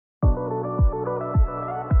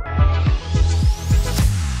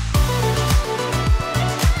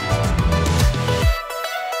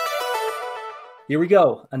Here we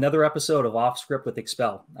go. Another episode of Off Script with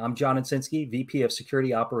Expel. I'm John Insinski, VP of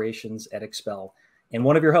Security Operations at Expel, and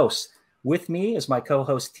one of your hosts. With me is my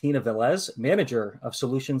co-host, Tina Velez, Manager of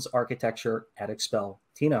Solutions Architecture at Expel.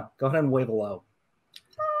 Tina, go ahead and wave hello.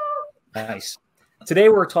 Nice. Today,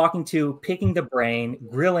 we're picking the brain,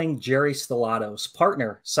 grilling Gerry Stellatos,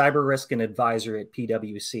 partner, cyber risk and advisor at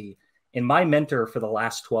PwC, and my mentor for the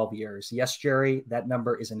last 12 years. Yes, Gerry, that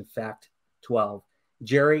number is in fact 12.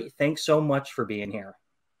 Gerry, thanks so much for being here.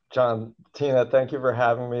 John, Tina, thank you for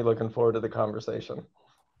having me. Looking forward to the conversation.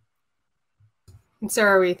 And so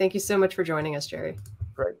are we. Thank you so much for joining us, Gerry.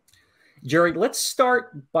 Great. Gerry, let's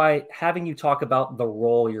start by having you talk about the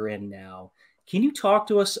role you're in now. Can you talk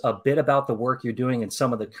to us a bit about the work you're doing and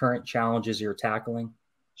some of the current challenges you're tackling?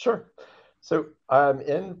 Sure. So I'm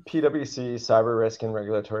in PwC cyber risk and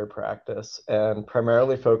regulatory practice and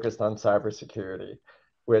primarily focused on cybersecurity,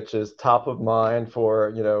 which is top of mind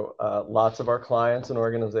for lots of our clients and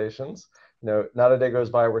organizations. Not a day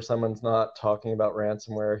goes by where someone's not talking about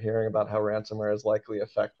ransomware, hearing about how ransomware is likely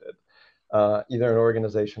affected either an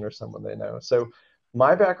organization or someone they know. So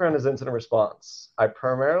my background is incident response. I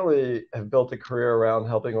primarily have built a career around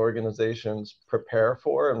helping organizations prepare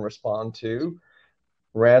for and respond to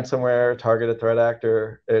ransomware, targeted threat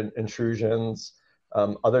actor intrusions,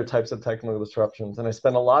 other types of technical disruptions. And I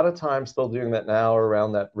spend a lot of time still doing that now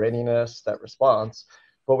around that readiness, that response.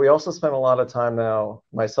 But we also spend a lot of time now,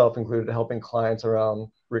 myself included, helping clients around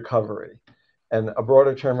recovery and a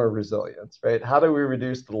broader term of resilience, right? How do we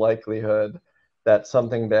reduce the likelihood that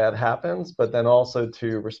something bad happens, but then also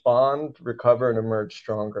to respond, recover, and emerge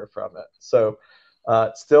stronger from it? So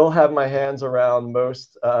still have my hands around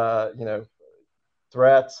most,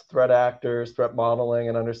 threats, threat actors, threat modeling,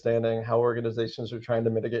 and understanding how organizations are trying to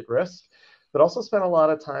mitigate risk, but also spend a lot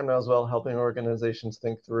of time now as well helping organizations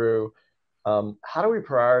think through how do we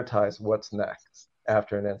prioritize what's next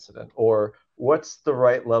after an incident, or what's the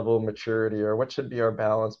right level of maturity, or what should be our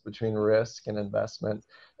balance between risk and investment,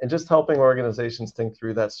 and just helping organizations think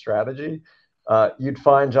through that strategy. You'd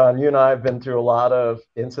find, John, you and I have been through a lot of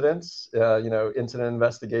incidents, incident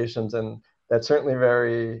investigations, and that's certainly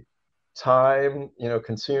very time,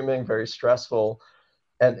 consuming, very stressful.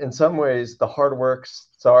 And in some ways, the hard work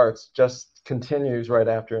continues right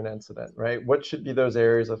after an incident, right? What should be those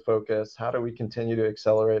areas of focus? How do we continue to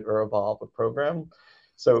accelerate or evolve a program?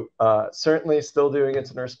 So certainly still doing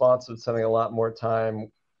incident response, but spending a lot more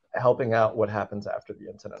time helping out what happens after the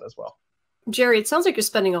incident as well. Gerry, it sounds like you're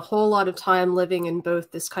spending a whole lot of time living in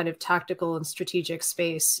both this kind of tactical and strategic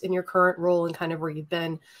space in your current role and kind of where you've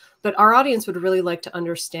been. But our audience would really like to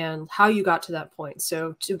understand how you got to that point.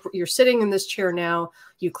 So you're sitting in this chair now.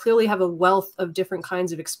 You clearly have a wealth of different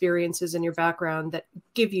kinds of experiences in your background that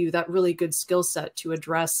give you that really good skill set to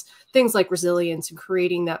address things like resilience and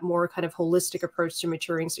creating that more kind of holistic approach to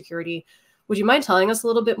maturing security. Would you mind telling us a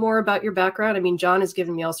little bit more about your background? I mean, John has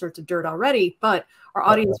given me all sorts of dirt already, but our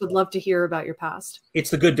audience would love to hear about your past. It's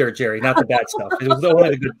the good dirt, Gerry, not the bad stuff. It was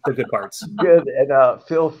only the good parts. Good, and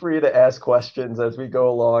feel free to ask questions as we go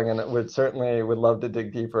along, and would love to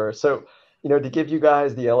dig deeper. So, to give you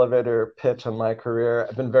guys the elevator pitch on my career,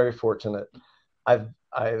 I've been very fortunate. I've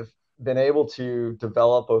been able to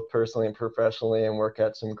develop both personally and professionally and work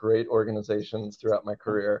at some great organizations throughout my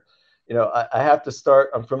career. I have to start,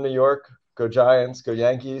 I'm from New York. Go Giants, go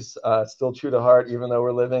Yankees. Still true to heart, even though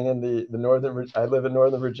we're living in the northern. I live in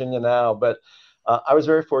Northern Virginia now, but I was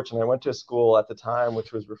very fortunate. I went to a school at the time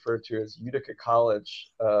which was referred to as Utica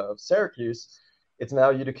College of Syracuse. It's now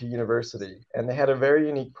Utica University, and they had a very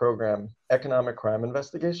unique program, economic crime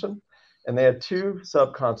investigation, and they had two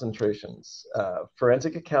sub-concentrations: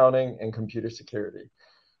 forensic accounting and computer security.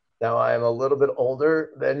 Now, I am a little bit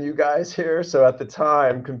older than you guys here, so at the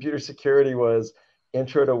time, computer security was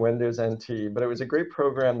Intro to Windows NT, but it was a great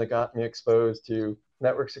program that got me exposed to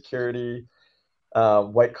network security,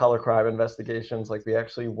 white collar crime investigations. Like, we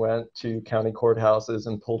actually went to county courthouses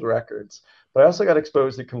and pulled records, but I also got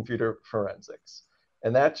exposed to computer forensics.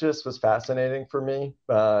 And that just was fascinating for me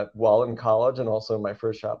while in college, and also my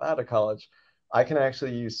first job out of college. I can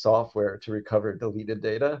actually use software to recover deleted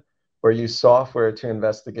data, or use software to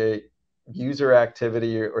investigate user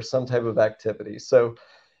activity or some type of activity. So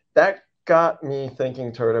that got me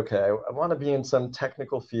thinking toward, okay, I want to be in some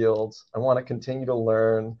technical fields. I want to continue to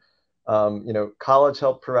learn. College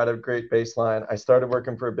helped provide a great baseline. I started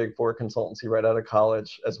working for a Big Four consultancy right out of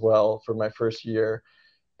college as well for my first year.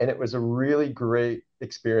 And it was a really great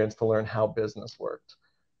experience to learn how business worked.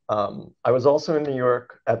 I was also in New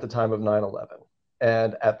York at the time of 9/11.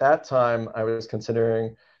 And at that time, I was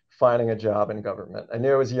considering finding a job in government. I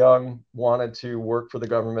knew I was young, wanted to work for the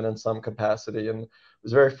government in some capacity, and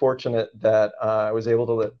was very fortunate that I was able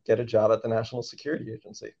to get a job at the National Security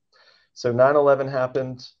Agency. So 9/11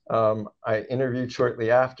 happened. I interviewed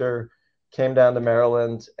shortly after, came down to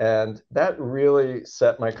Maryland, and that really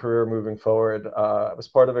set my career moving forward. I was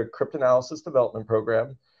part of a cryptanalysis development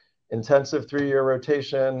program, intensive 3-year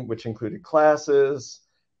rotation, which included classes.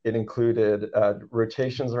 It included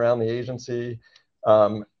rotations around the agency.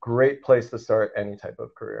 Great place to start any type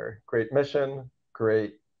of career. Great mission,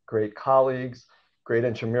 great colleagues, great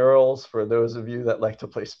intramurals for those of you that like to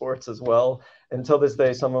play sports as well. Until this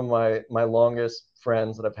day, some of my longest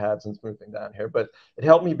friends that I've had since moving down here. But it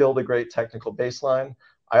helped me build a great technical baseline.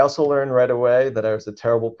 I also learned right away that I was a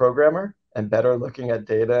terrible programmer and better looking at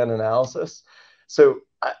data and analysis. So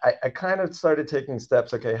I kind of started taking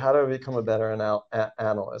steps. Okay, how do I become a better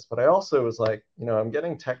analyst? But I also was like, I'm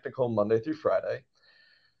getting technical Monday through Friday.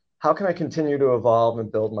 How can I continue to evolve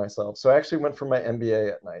and build myself? So I actually went for my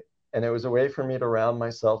MBA at night. And it was a way for me to round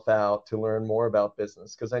myself out, to learn more about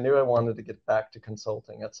business, because I knew I wanted to get back to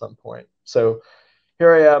consulting at some point. So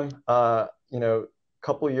here I am, a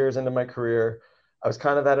couple of years into my career. I was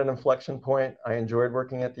kind of at an inflection point. I enjoyed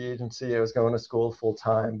working at the agency. I was going to school full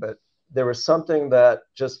time, but there was something that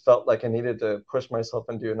just felt like I needed to push myself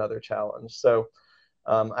and do another challenge. So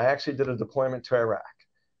I actually did a deployment to Iraq.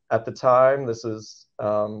 At the time, this is,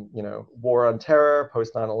 war on terror,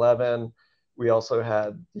 post 9/11. We also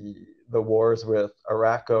had the wars with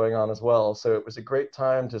Iraq going on as well. So it was a great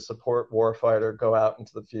time to support warfighter, go out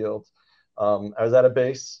into the field. I was at a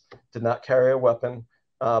base, did not carry a weapon,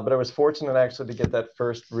 but I was fortunate actually to get that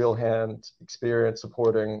first real hand experience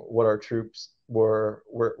supporting what our troops were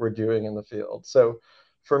doing in the field. So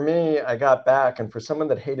for me, I got back, and for someone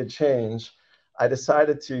that hated change, I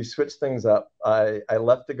decided to switch things up. I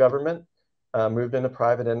left the government, moved into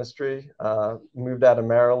private industry, moved out of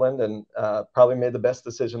Maryland, and probably made the best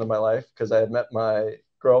decision of my life, because I had met my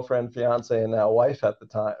girlfriend, fiance, and now wife at the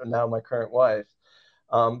time, now my current wife.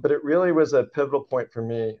 But it really was a pivotal point for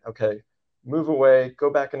me. Okay, move away, go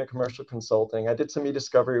back into commercial consulting. I did some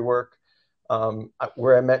e-discovery work.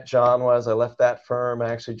 Where I met John was, I left that firm.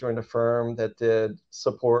 I actually joined a firm that did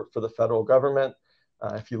support for the federal government.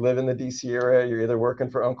 If you live in the DC area, you're either working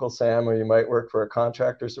for Uncle Sam or you might work for a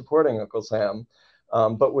contractor supporting Uncle Sam.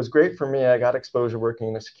 But was great for me, I got exposure working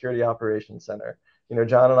in a security operations center.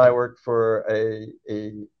 John and I worked for a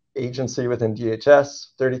agency within DHS,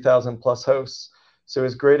 30,000 plus hosts. So it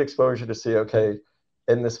was great exposure to see, okay,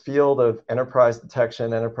 in this field of enterprise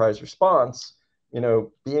detection, enterprise response,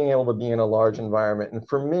 being able to be in a large environment. And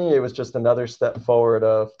for me, it was just another step forward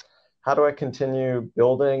of how do I continue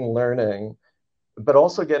building, learning, but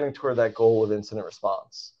also getting toward that goal of incident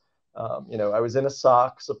response. I was in a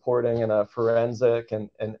SOC supporting in a forensic and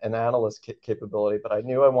analyst capability, but I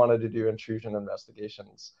knew I wanted to do intrusion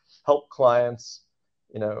investigations, help clients,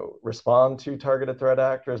 respond to targeted threat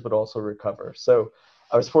actors, but also recover. So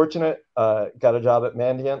I was fortunate, got a job at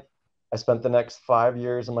Mandiant. I spent the next 5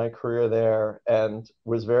 years of my career there and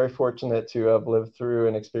was very fortunate to have lived through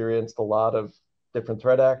and experienced a lot of different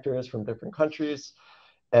threat actors from different countries.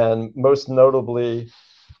 And most notably,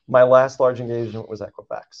 my last large engagement was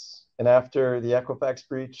Equifax. And after the Equifax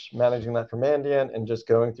breach, managing that for Mandiant and just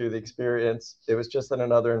going through the experience, it was just at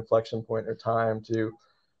another inflection point or time to,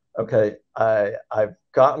 okay, I've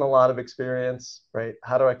gotten a lot of experience, right?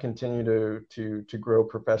 How do I continue to grow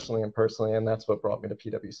professionally and personally? And that's what brought me to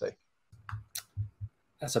PwC.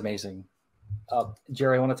 That's amazing.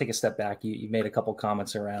 Gerry, I want to take a step back. You made a couple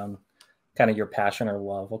comments around kind of your passion or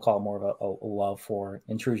love. We'll call it more of a love for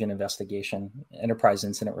intrusion investigation, enterprise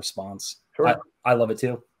incident response. Sure. I love it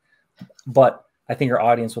too. But I think your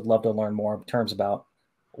audience would love to learn more in terms about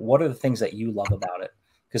what are the things that you love about it?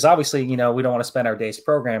 Because obviously, we don't want to spend our days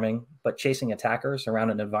programming, but chasing attackers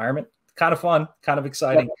around an environment, kind of fun, kind of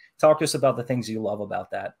exciting. Yep. Talk to us about the things you love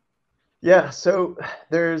about that. Yeah, so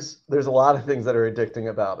there's a lot of things that are addicting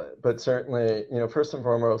about it, but certainly, first and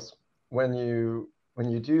foremost, when you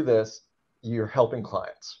do this, you're helping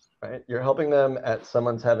clients, right? You're helping them at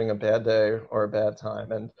someone's having a bad day or a bad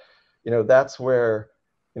time, and that's where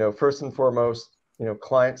first and foremost,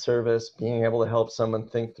 client service, being able to help someone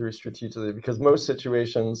think through strategically, because most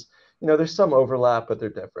situations, there's some overlap, but they're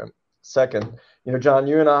different. Second, John,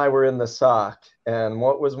 you and I were in the SOC, and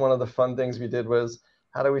what was one of the fun things we did was,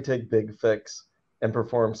 how do we take big fix and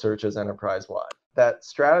perform searches enterprise-wide? That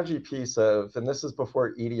strategy piece of, and this is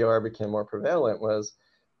before EDR became more prevalent, was,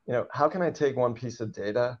 how can I take one piece of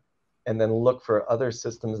data and then look for other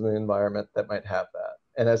systems in the environment that might have that?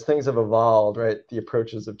 And as things have evolved, right, the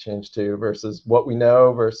approaches have changed too, versus what we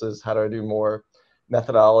know versus how do I do more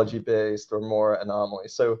methodology-based or more anomaly.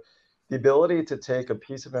 So the ability to take a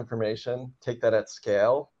piece of information, take that at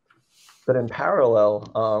scale, but in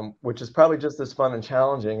parallel, which is probably just as fun and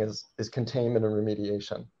challenging, is containment and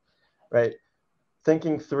remediation, right?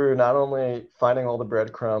 Thinking through not only finding all the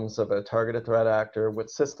breadcrumbs of a targeted threat actor,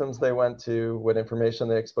 what systems they went to, what information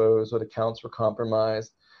they exposed, what accounts were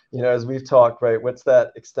compromised. You know, as we've talked, right, what's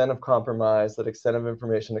that extent of compromise, that extent of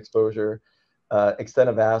information exposure, extent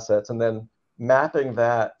of assets, and then mapping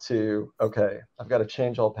that to, okay, I've got to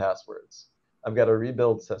change all passwords. I've got to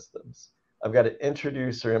rebuild systems. I've got to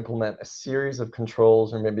introduce or implement a series of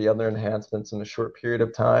controls or maybe other enhancements in a short period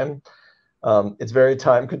of time. It's very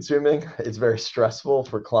time consuming. It's very stressful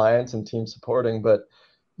for clients and team supporting, but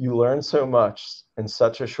you learn so much in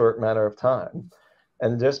such a short matter of time.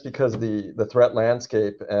 And just because the threat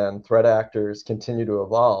landscape and threat actors continue to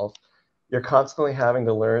evolve, you're constantly having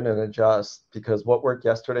to learn and adjust because what worked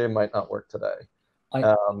yesterday might not work today.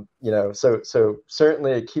 You know, so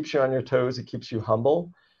certainly it keeps you on your toes, it keeps you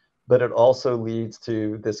humble, but it also leads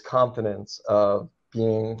to this confidence of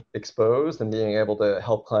being exposed and being able to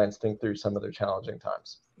help clients think through some of their challenging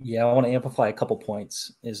times. Yeah, I want to amplify a couple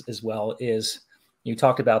points as well. Is you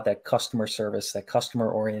talked about that customer service, that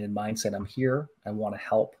customer-oriented mindset. I'm here, I want to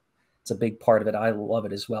help. It's a big part of it. I love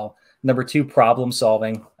it as well. Number two, problem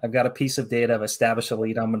solving. I've got a piece of data, I've established a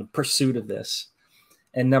lead, I'm in pursuit of this.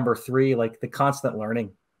 And number three, like the constant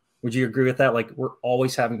learning. Would you agree with that? Like we're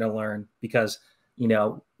always having to learn because, you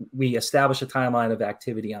know, we establish a timeline of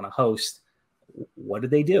activity on a host. What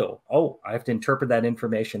did they do? Oh, I have to interpret that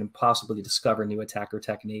information and possibly discover new attacker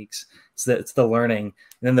techniques. It's the learning. And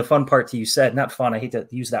then the fun part, to you said, not fun. I hate to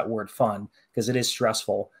use that word fun because it is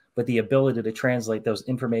stressful, but the ability to translate those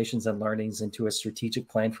informations and learnings into a strategic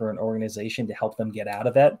plan for an organization to help them get out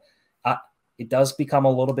of it. It does become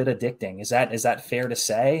a little bit addicting. Is that fair to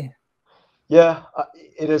say? Yeah,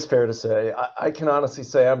 it is fair to say. I can honestly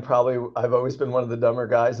say I've always been one of the dumber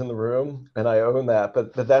guys in the room, and I own that.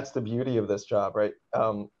 But that's the beauty of this job, right?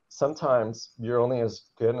 Sometimes you're only as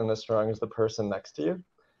good and as strong as the person next to you.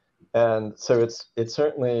 And so it's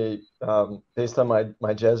certainly based on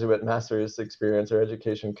my Jesuit master's experience or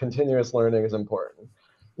education, continuous learning is important.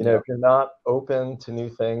 You know, if you're not open to new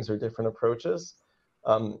things or different approaches,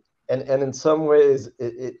 and in some ways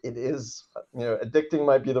it is, you know, addicting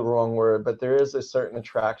might be the wrong word, but there is a certain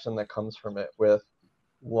attraction that comes from it with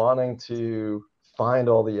wanting to find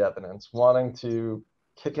all the evidence, wanting to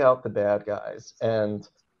kick out the bad guys. And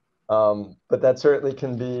but that certainly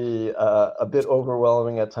can be a bit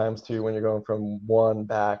overwhelming at times too when you're going from one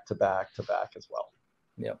back to back to back as well.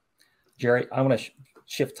 Yeah. Gerry, I want to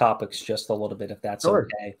shift topics just a little bit if that's Sure.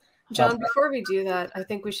 okay. John, before we do that, I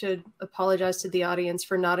think we should apologize to the audience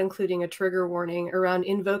for not including a trigger warning around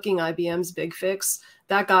invoking IBM's Big Fix.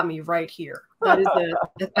 That got me right here. That is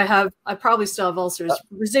it. I probably still have ulcers,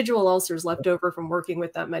 residual ulcers left over from working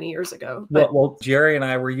with that many years ago. But well, Gerry and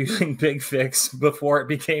I were using Big Fix before it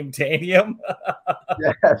became Tanium.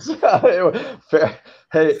 Yes.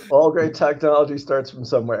 Hey, all great technology starts from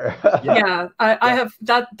somewhere. Yeah, I have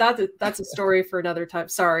that's a story for another time.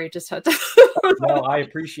 Sorry, just had to. No, I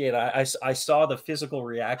appreciate it. I saw the physical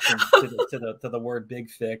reaction to the word Big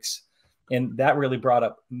Fix, and that really brought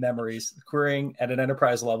up memories. Querying at an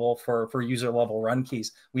enterprise level for user level run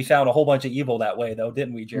keys. We found a whole bunch of evil that way, though,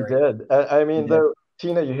 didn't we, Gerry? We did. I mean, though,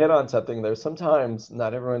 Tina, you hit on something there. Sometimes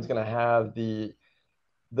not everyone's going to have the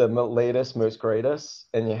latest, most greatest,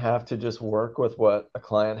 and you have to just work with what a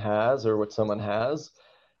client has or what someone has.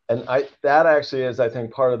 And that actually is, I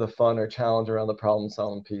think, part of the fun or challenge around the problem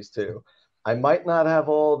solving piece too. I might not have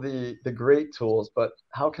all the great tools, but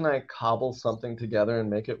how can I cobble something together and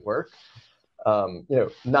make it work? You know,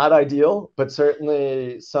 not ideal, but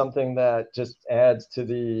certainly something that just adds to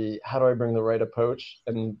the how do I bring the right approach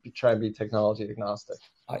and try and be technology agnostic.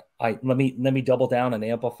 Let me double down and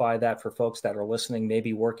amplify that for folks that are listening,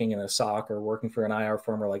 maybe working in a SOC or working for an IR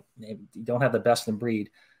firm, or like maybe you don't have the best in breed.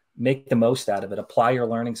 Make the most out of it. Apply your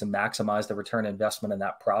learnings and maximize the return investment in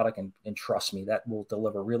that product. And trust me, that will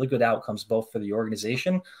deliver really good outcomes, both for the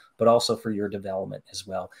organization, but also for your development as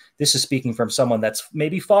well. This is speaking from someone that's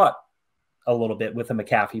maybe fought a little bit with a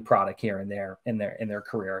McAfee product here and there in their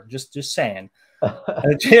career. Just saying.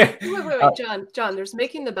 Wait, John, there's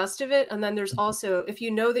making the best of it. And then there's also, if you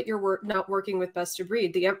know that you're not working with best of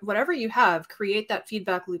breed, whatever you have, create that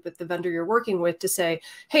feedback loop with the vendor you're working with to say,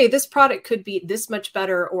 hey, this product could be this much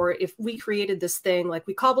better. Or if we created this thing, like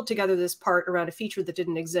we cobbled together this part around a feature that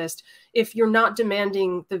didn't exist. If you're not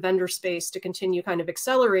demanding the vendor space to continue kind of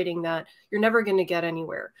accelerating that, you're never going to get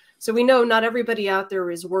anywhere. So we know not everybody out there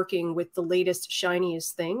is working with the latest,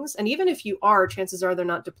 shiniest things. And even if you are, chances are they're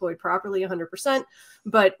not deployed properly 100%. 100%,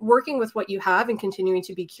 but working with what you have and continuing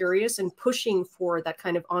to be curious and pushing for that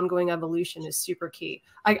kind of ongoing evolution is super key.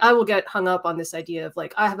 I will get hung up on this idea of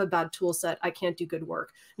like, I have a bad tool set, I can't do good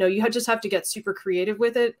work. No, you just have to get super creative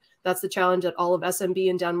with it. That's the challenge that all of SMB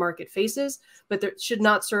and down market faces, but there should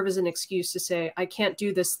not serve as an excuse to say, I can't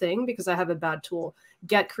do this thing because I have a bad tool.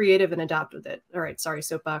 Get creative and adapt with it. All right. Sorry,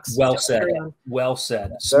 soapbox. Well said. Well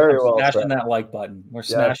said. Very well smashing said. that like button. We're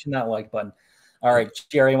smashing that like button. All right,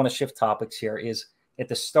 Gerry, I want to shift topics here. Is at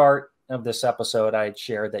the start of this episode, I had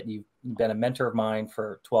shared that you've been a mentor of mine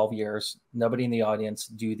for 12 years. Nobody in the audience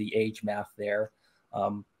do the age math there.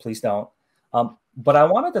 Please don't. But I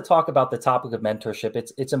wanted to talk about the topic of mentorship.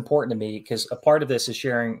 It's important to me because a part of this is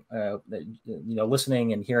sharing,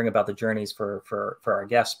 listening and hearing about the journeys for our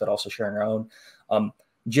guests, but also sharing our own.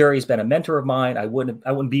 Gerry's been a mentor of mine. I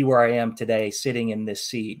wouldn't be where I am today, sitting in this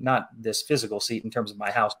seat, not this physical seat in terms of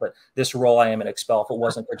my house, but this role I am in Expel if it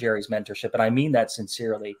wasn't for Gerry's mentorship. And I mean that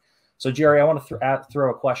sincerely. So Gerry, I want to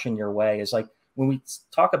throw a question your way. Is like, when we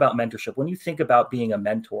talk about mentorship, when you think about being a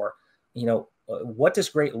mentor, what does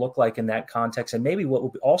great look like in that context? And maybe what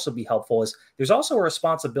would also be helpful is there's also a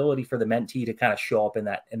responsibility for the mentee to kind of show up in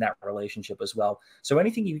that relationship as well. So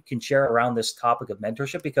anything you can share around this topic of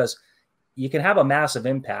mentorship, because you can have a massive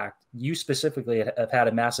impact. You specifically have had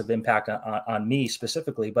a massive impact on me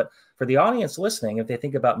specifically, but for the audience listening, if they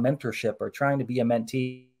think about mentorship or trying to be a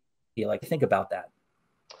mentee, think about that.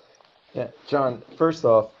 Yeah, John, first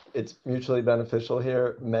off, it's mutually beneficial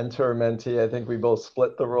here. Mentor, mentee, I think we both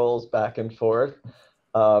split the roles back and forth.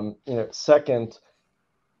 Second,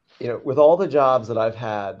 with all the jobs that I've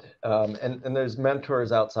had, and there's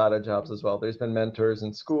mentors outside of jobs as well. There's been mentors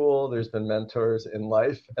in school. There's been mentors in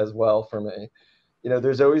life as well for me.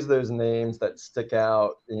 There's always those names that stick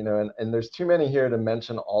out, and there's too many here to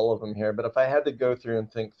mention all of them here. But if I had to go through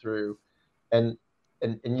and think through, and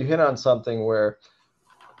you hit on something where,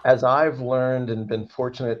 as I've learned and been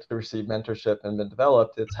fortunate to receive mentorship and been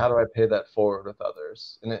developed, it's how do I pay that forward with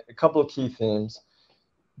others? And a couple of key themes: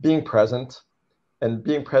 being present. And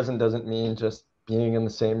being present doesn't mean just being in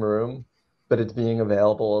the same room, but it's being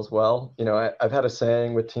available as well. I've had a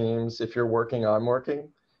saying with teams: if you're working, I'm working.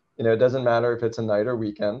 It doesn't matter if it's a night or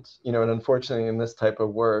weekend. And unfortunately, in this type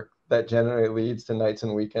of work, that generally leads to nights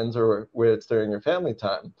and weekends or where it's during your family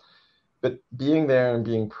time. But being there and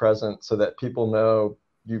being present so that people know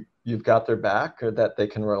you've got their back or that they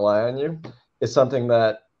can rely on you is something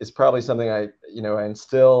that is probably something I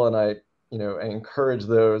instill, and I encourage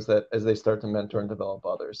those that as they start to mentor and develop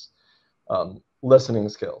others. Listening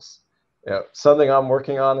skills, something I'm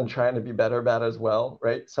working on and trying to be better about as well,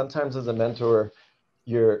 right? Sometimes as a mentor,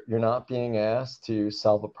 you're not being asked to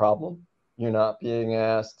solve a problem. You're not being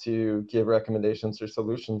asked to give recommendations or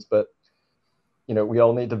solutions, but we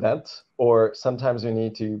all need to vent, or sometimes we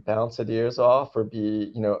need to bounce ideas off or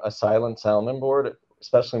be, a silent sounding board,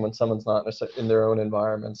 especially when someone's not in their own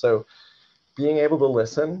environment. So being able to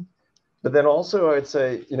listen. But then also I'd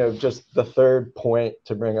say, just the third point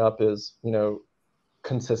to bring up is,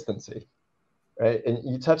 consistency, right? And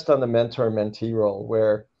you touched on the mentor-mentee role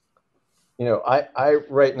where, I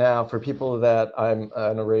right now, for people that I'm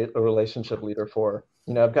a relationship leader for,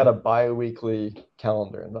 I've got a bi-weekly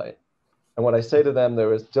calendar invite. And what I say to them,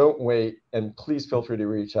 though, is don't wait, and please feel free to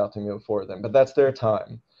reach out to me before them. But that's their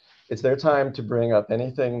time. It's their time to bring up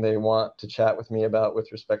anything they want to chat with me about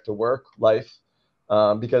with respect to work, life,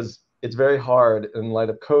 because it's very hard in light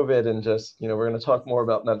of COVID and just, we're going to talk more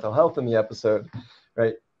about mental health in the episode,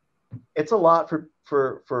 right? It's a lot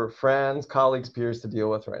for friends, colleagues, peers to deal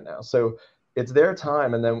with right now. So it's their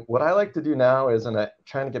time. And then what I like to do now is, and I'm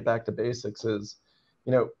trying to get back to basics, is,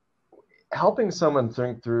 helping someone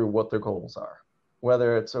think through what their goals are,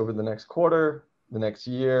 whether it's over the next quarter, the next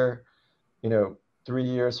year, 3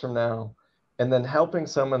 years from now, and then helping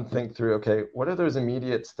someone think through, okay, what are those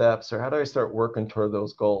immediate steps, or how do I start working toward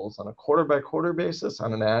those goals on a quarter by quarter basis,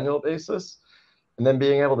 on an annual basis, and then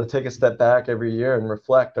being able to take a step back every year and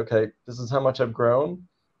reflect, okay, this is how much I've grown.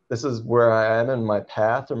 This is where I am in my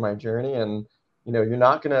path or my journey. And, you're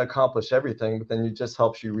not going to accomplish everything, but then it just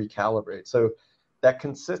helps you recalibrate. So that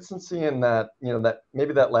consistency and that, that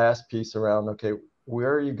maybe that last piece around, okay,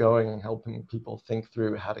 where are you going, and helping people think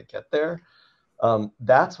through how to get there.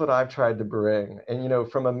 That's what I've tried to bring.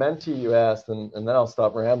 And, from a mentee you asked, and then I'll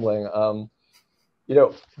stop rambling.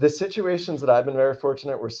 The situations that I've been very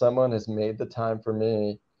fortunate where someone has made the time for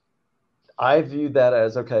me, I view that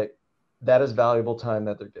as, okay, that is valuable time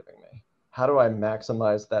that they're giving me. How do I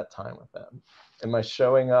maximize that time with them? Am I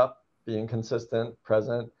showing up, being consistent,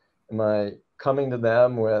 present? Am I coming to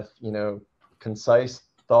them with, concise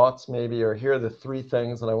thoughts maybe, or here are the 3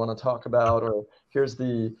 things that I want to talk about, or here's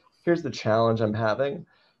the here's the challenge I'm having,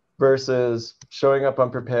 versus showing up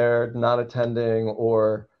unprepared, not attending,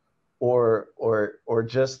 or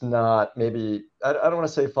just not, maybe, I don't want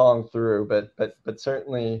to say following through, but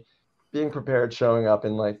certainly being prepared, showing up,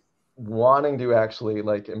 and like wanting to actually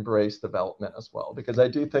like embrace development as well. Because I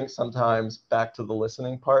do think sometimes, back to the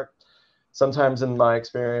listening part, sometimes in my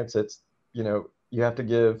experience, it's, you have to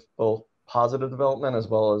give both positive development as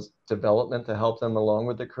well as development to help them along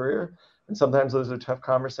with their career. And sometimes those are tough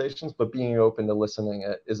conversations, but being open to listening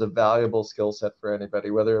is a valuable skill set for anybody,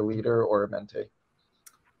 whether a leader or a mentee.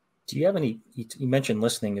 Do you have any, you mentioned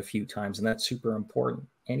listening a few times, and that's super important.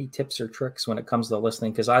 Any tips or tricks when it comes to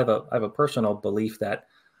listening? Because I have a personal belief that,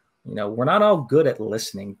 we're not all good at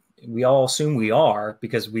listening. We all assume we are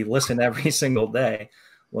because we listen every single day.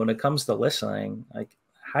 When it comes to listening, like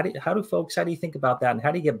how do you think about that, and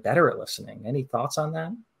how do you get better at listening? Any thoughts on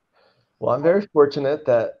that? Well, I'm very fortunate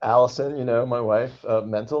that Allison, my wife, a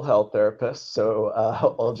mental health therapist. So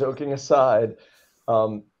all joking aside,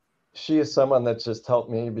 she is someone that's just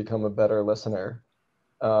helped me become a better listener.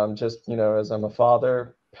 Just, as I'm a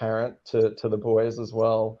father, parent to the boys as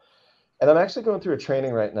well. And I'm actually going through a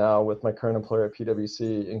training right now with my current employer at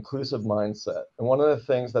PwC, inclusive mindset. And one of the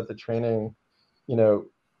things that the training,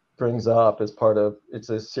 brings up as part of, it's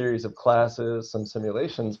a series of classes, some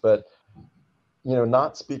simulations, but,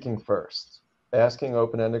 not speaking first, asking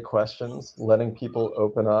open-ended questions, letting people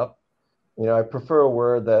open up. I prefer a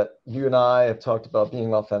word that you and I have talked about,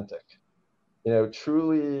 being authentic.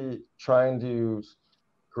 Truly trying to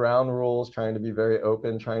ground rules, trying to be very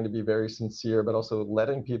open, trying to be very sincere, but also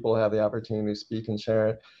letting people have the opportunity to speak and share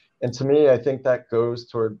it. And to me, I think that goes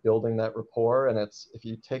toward building that rapport. And it's, if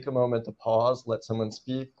you take a moment to pause, let someone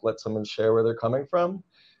speak, let someone share where they're coming from,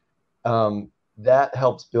 that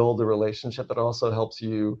helps build a relationship. That also helps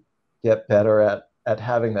you get better at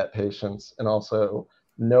having that patience, and also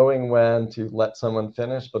knowing when to let someone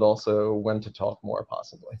finish, but also when to talk more,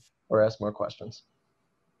 possibly, or ask more questions.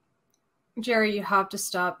 Gerry, you have to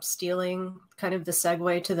stop stealing kind of the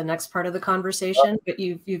segue to the next part of the conversation, but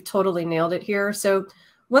you've totally nailed it here. So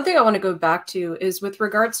one thing I want to go back to is with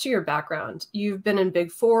regards to your background. You've been in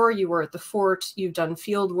Big Four, you were at the Fort, you've done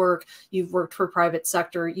field work, you've worked for private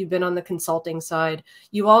sector, you've been on the consulting side.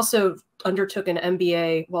 You also undertook an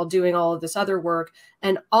MBA while doing all of this other work,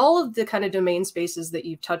 and all of the kind of domain spaces that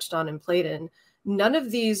you've touched on and played in. None of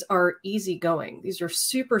these are easygoing. These are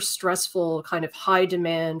super stressful, kind of high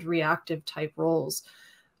demand, reactive type roles.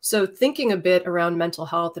 So thinking a bit around mental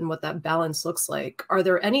health and what that balance looks like, are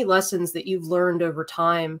there any lessons that you've learned over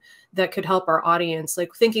time that could help our audience?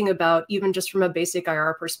 Like thinking about, even just from a basic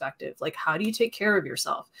IR perspective, like how do you take care of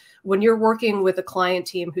yourself when you're working with a client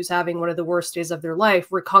team who's having one of the worst days of their life,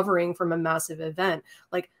 recovering from a massive event?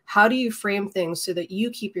 Like, how do you frame things so that you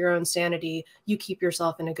keep your own sanity, you keep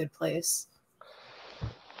yourself in a good place?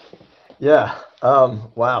 Yeah.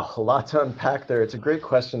 Wow. A lot to unpack there. It's a great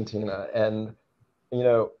question, Tina. And,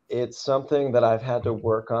 it's something that I've had to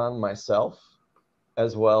work on myself,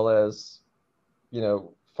 as well as,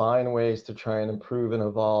 find ways to try and improve and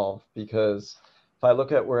evolve. Because if I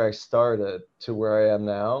look at where I started to where I am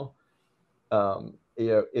now,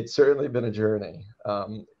 it's certainly been a journey.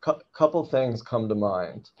 Couple things come to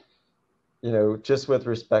mind, just with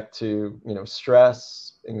respect to,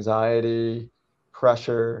 stress, anxiety,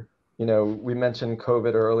 pressure. We mentioned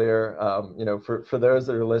COVID earlier. For those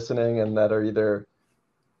that are listening and that are either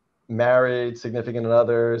married, significant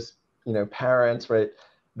others, parents, right?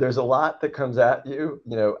 There's a lot that comes at you,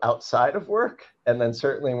 outside of work, and then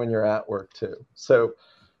certainly when you're at work too. So,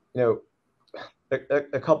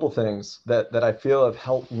 a couple things that I feel have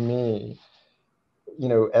helped me,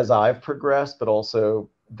 as I've progressed, but also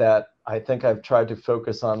that I think I've tried to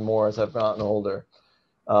focus on more as I've gotten older.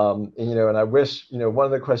 And I wish, one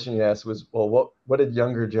of the questions you asked was, well, what did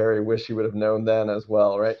younger Gerry wish he would have known then as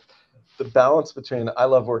well, right? The balance between, I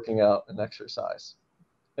love working out and exercise,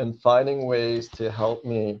 and finding ways to help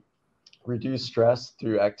me reduce stress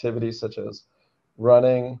through activities such as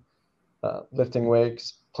running, lifting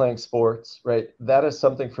weights, playing sports, right? That is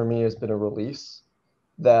something for me has been a release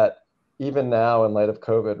that even now in light of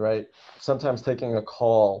COVID, right? Sometimes taking a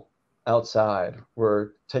call outside, we're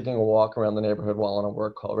taking a walk around the neighborhood while on a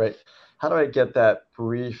work call, right? How do I get that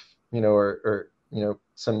brief, or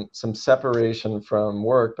some separation from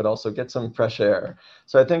work, but also get some fresh air?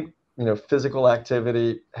 So I think, physical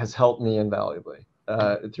activity has helped me invaluably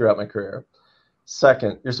throughout my career.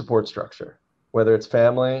 Second, your support structure, whether it's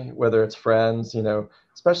family, whether it's friends,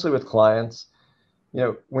 especially with clients,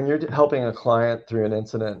 when you're helping a client through an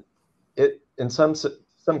incident, in some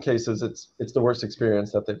cases, it's the worst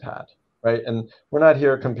experience that they've had. right? And we're not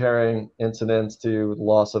here comparing incidents to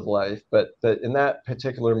loss of life, but in that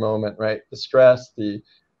particular moment, right, the stress,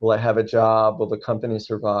 will I have a job, will the company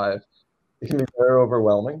survive? It can be very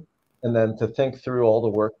overwhelming. And then to think through all the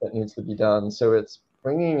work that needs to be done. So it's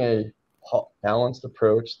bringing a balanced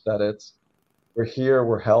approach that we're here,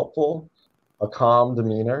 we're helpful, a calm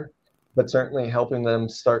demeanor, but certainly helping them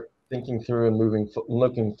start thinking through and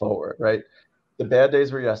looking forward, right? The bad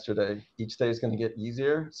days were yesterday. Each day is going to get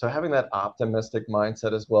easier. So having that optimistic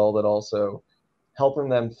mindset as well, that also helping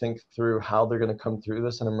them think through how they're going to come through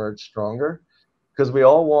this and emerge stronger. Because we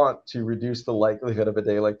all want to reduce the likelihood of a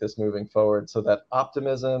day like this moving forward. So that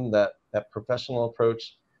optimism, that professional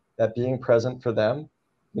approach, that being present for them,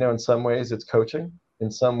 in some ways it's coaching.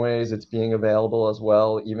 In some ways it's being available as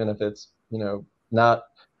well, even if it's, not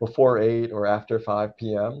before 8 or after 5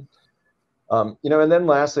 p.m. And then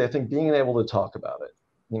lastly, I think being able to talk about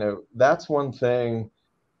it, that's one thing.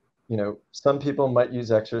 Some people might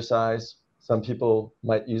use exercise, some people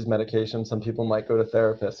might use medication, some people might go to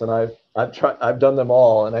therapists, and I've done them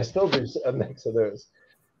all, and I still do a mix of those.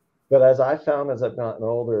 But as I've gotten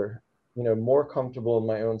older, more comfortable in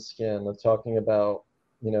my own skin of talking about,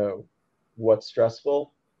 what's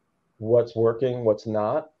stressful, what's working, what's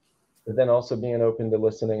not, but then also being open to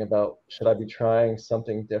listening about, should I be trying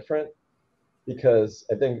something different? Because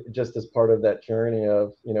I think just as part of that journey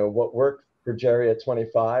of, what worked for Gerry at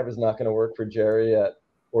 25 is not going to work for Gerry at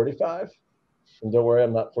 45. And don't worry,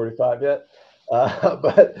 I'm not 45 yet.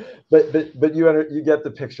 But you get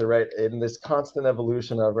the picture, right? In this constant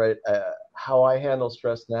evolution of, right, how I handle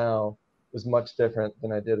stress now is much different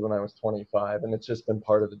than I did when I was 25. And it's just been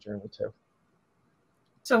part of the journey too.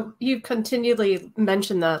 So you continually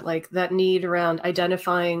mentioned that, like that need around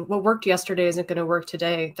identifying what worked yesterday isn't going to work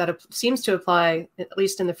today. That seems to apply, at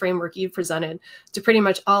least in the framework you've presented, to pretty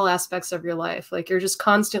much all aspects of your life. Like you're just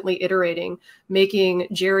constantly iterating, making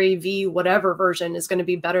Gerry V whatever version is going to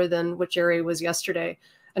be better than what Gerry was yesterday.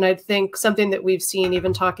 And I think something that we've seen,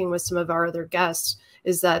 even talking with some of our other guests,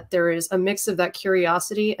 is that there is a mix of that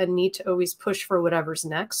curiosity and need to always push for whatever's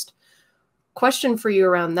next. Question for you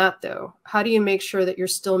around that, though. How do you make sure that you're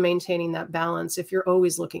still maintaining that balance if you're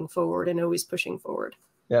always looking forward and always pushing forward?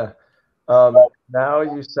 Yeah. Now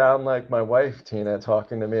you sound like my wife, Tina,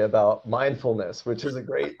 talking to me about mindfulness, which is a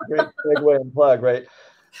great segue and plug, right?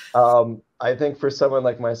 I think for someone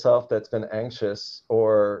like myself that's been anxious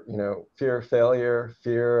or, fear of failure,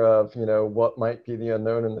 fear of, what might be the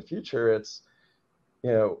unknown in the future, it's,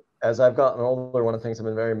 as I've gotten older, one of the things I've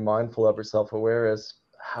been very mindful of or self-aware is,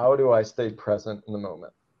 how do I stay present in the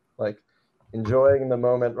moment? Like enjoying the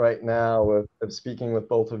moment right now of speaking with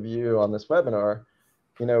both of you on this webinar,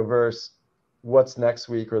 versus what's next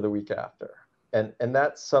week or the week after. And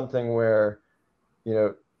that's something where,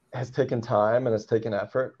 has taken time and has taken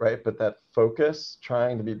effort, right? But that focus,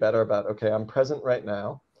 trying to be better about, okay, I'm present right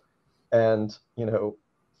now and,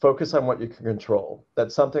 focus on what you can control.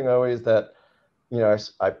 That's something always that,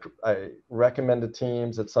 I recommend to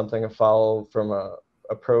teams. It's something I follow from a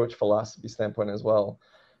approach philosophy standpoint as well.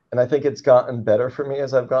 And I think it's gotten better for me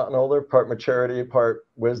as I've gotten older, part maturity, part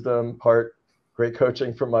wisdom, part great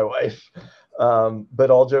coaching from my wife.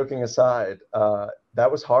 But all joking aside,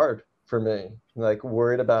 that was hard for me, like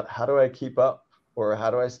worried about how do I keep up or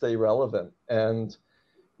how do I stay relevant? And,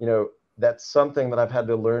 that's something that I've had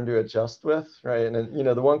to learn to adjust with, right? And then,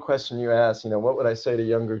 the one question you asked, what would I say to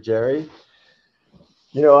younger Gerry?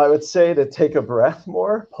 I would say to take a breath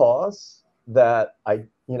more, pause, that I,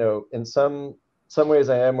 in some ways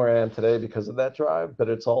I am where I am today because of that drive, but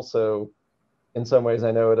it's also, in some ways,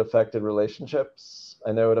 I know it affected relationships.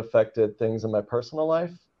 I know it affected things in my personal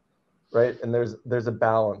life, right? And there's a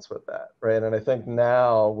balance with that, right? And I think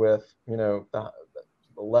now with, the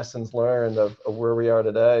lessons learned of where we are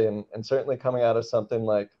today, and certainly coming out of something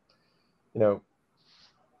like,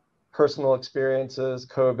 personal experiences,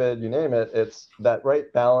 COVID, you name it, it's that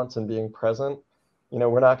right balance and being present.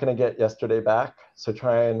 We're not going to get yesterday back. So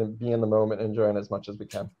try and be in the moment, enjoying as much as we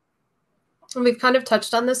can. And we've kind of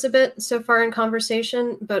touched on this a bit so far in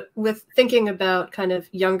conversation, but with thinking about kind of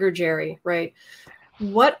younger Gerry, right?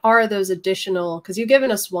 What are those additional, because you've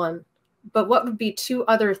given us one, but what would be 2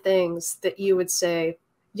 other things that you would say,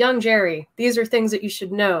 young Gerry, these are things that you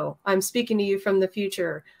should know. I'm speaking to you from the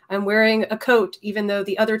future. I'm wearing a coat, even though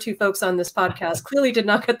the other 2 folks on this podcast clearly did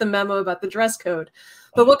not get the memo about the dress code.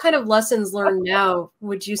 But what kind of lessons learned now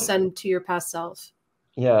would you send to your past self?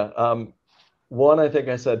 Yeah. One, I think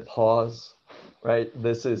I said pause, right?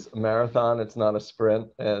 This is a marathon. It's not a sprint.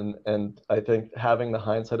 And I think having the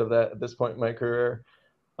hindsight of that at this point in my career,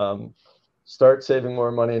 start saving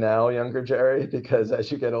more money now, younger Gerry, because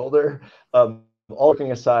as you get older, all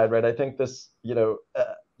joking aside, right? I think this,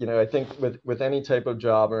 I think with any type of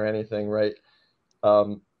job or anything, right?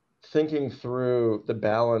 Thinking through the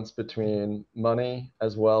balance between money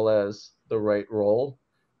as well as the right role.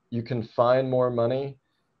 You can find more money,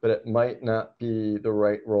 but it might not be the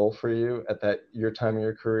right role for you at your time of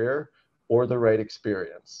your career, or the right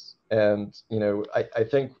experience. And I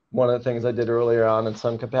think one of the things I did earlier on in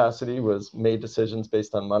some capacity was made decisions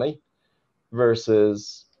based on money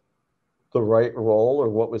versus the right role or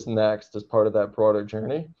what was next as part of that broader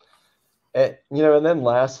journey. And then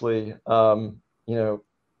lastly,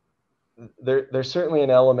 there's certainly an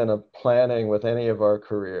element of planning with any of our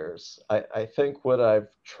careers. I think what I've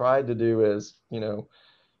tried to do is,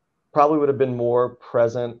 probably would have been more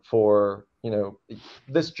present for,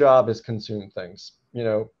 this job has consumed things,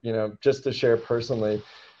 just to share personally,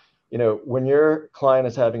 when your client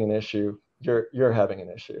is having an issue, you're having an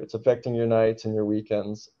issue. It's affecting your nights and your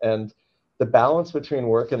weekends. And the balance between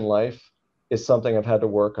work and life is something I've had to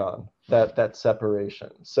work on, that separation.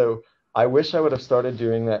 So I wish I would have started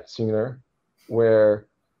doing that sooner, where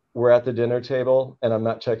we're at the dinner table and I'm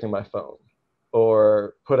not checking my phone,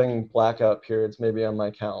 or putting blackout periods maybe on my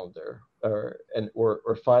calendar,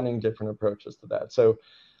 or finding different approaches to that. So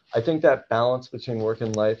I think that balance between work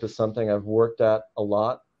and life is something I've worked at a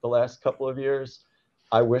lot the last couple of years.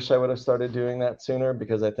 I wish I would have started doing that sooner,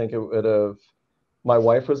 because I think it would have, my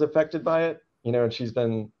wife was affected by it, and she's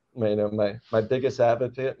been my biggest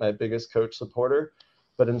advocate, my biggest coach supporter.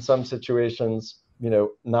 But in some situations,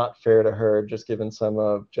 not fair to her, just given some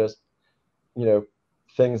of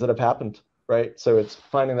things that have happened, right? So it's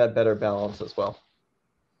finding that better balance as well.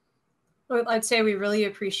 Well, I'd say we really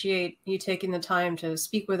appreciate you taking the time to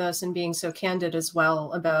speak with us and being so candid as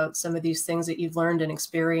well about some of these things that you've learned and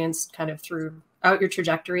experienced kind of throughout your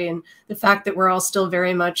trajectory, and the fact that we're all still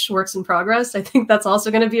very much works in progress. I think that's also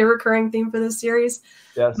going to be a recurring theme for this series.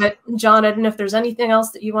 Yes. But John, I don't know if there's anything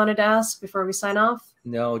else that you wanted to ask before we sign off.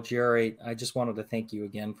 No, Gerry, I just wanted to thank you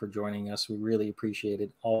again for joining us. We really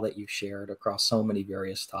appreciated all that you've shared across so many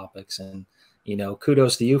various topics. And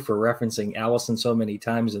kudos to you for referencing Allison so many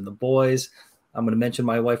times in The Boys. I'm going to mention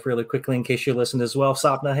my wife really quickly in case you listened as well.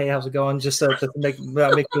 Sapna, hey, how's it going? Just to make you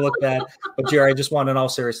look bad. But Gerry, I just want, in all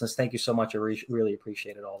seriousness, thank you so much. I really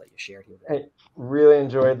appreciated all that you shared here today. Hey, really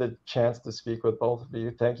enjoyed the chance to speak with both of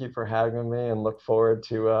you. Thank you for having me, and look forward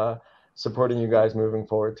to supporting you guys moving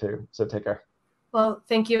forward too. So take care. Well,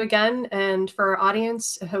 thank you again. And for our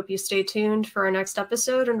audience, I hope you stay tuned for our next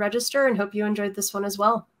episode and register, and hope you enjoyed this one as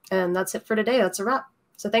well. And that's it for today. That's a wrap.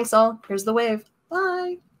 So thanks all. Here's the wave.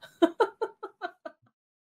 Bye.